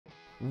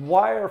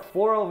Why are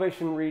floor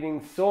elevation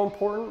readings so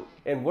important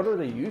and what are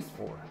they used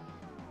for?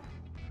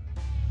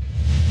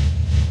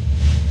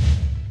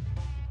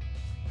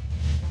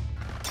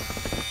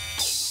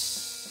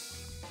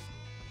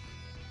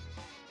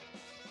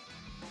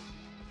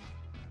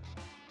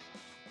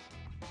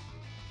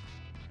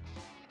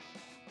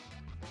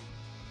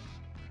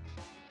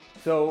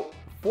 So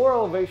floor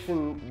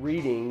elevation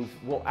readings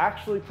will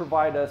actually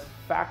provide us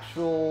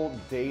factual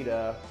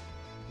data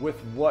with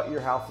what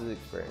your house is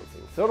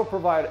experiencing. So it'll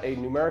provide a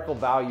numerical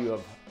value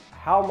of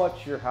how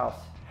much your house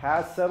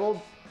has settled,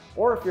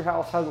 or if your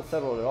house hasn't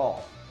settled at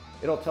all.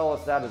 It'll tell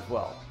us that as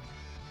well.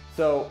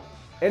 So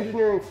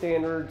engineering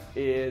standards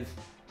is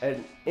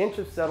an inch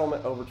of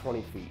settlement over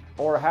 20 feet,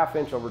 or a half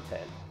inch over 10.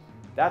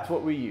 That's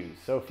what we use.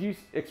 So if you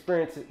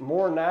experience it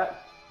more than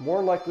that, more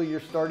than likely you're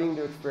starting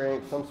to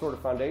experience some sort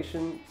of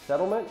foundation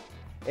settlement,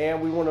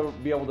 and we want to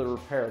be able to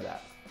repair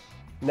that.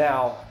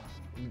 Now,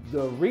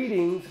 the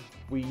readings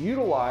we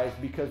utilize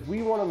because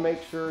we want to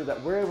make sure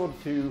that we're able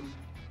to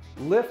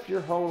lift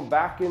your home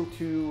back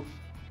into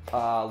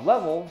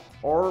level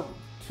or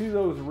to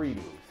those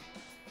readings.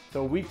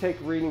 So we take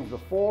readings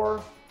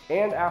before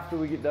and after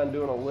we get done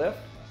doing a lift,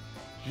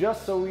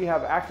 just so we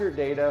have accurate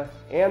data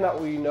and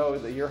that we know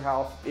that your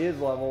house is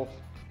level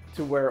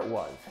to where it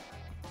was.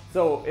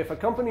 So if a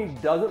company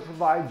doesn't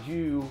provide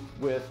you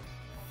with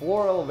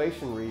floor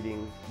elevation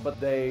readings, but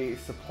they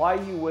supply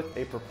you with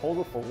a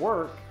proposal for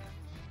work,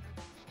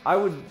 I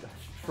would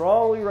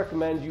strongly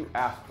recommend you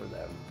ask for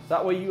them. So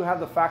that way you have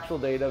the factual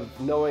data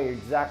of knowing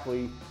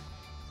exactly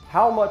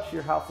how much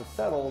your house is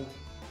settled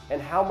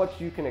and how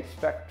much you can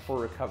expect for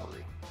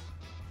recovery.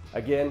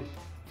 Again,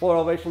 floor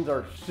elevations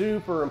are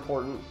super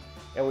important,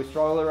 and we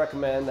strongly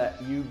recommend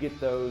that you get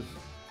those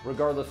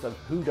regardless of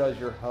who does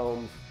your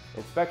home's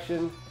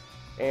inspection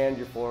and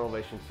your floor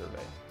elevation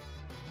survey.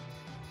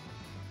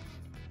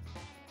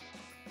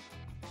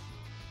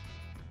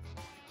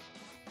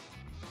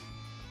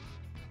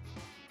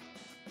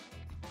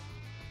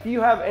 If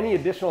you have any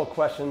additional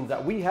questions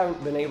that we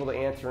haven't been able to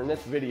answer in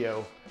this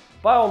video,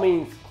 by all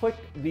means, click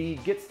the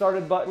Get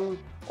Started button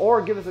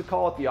or give us a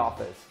call at the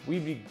office.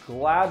 We'd be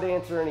glad to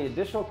answer any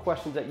additional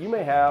questions that you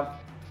may have,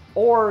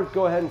 or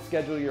go ahead and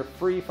schedule your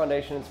free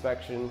foundation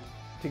inspection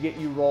to get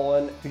you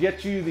rolling, to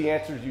get you the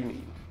answers you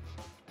need.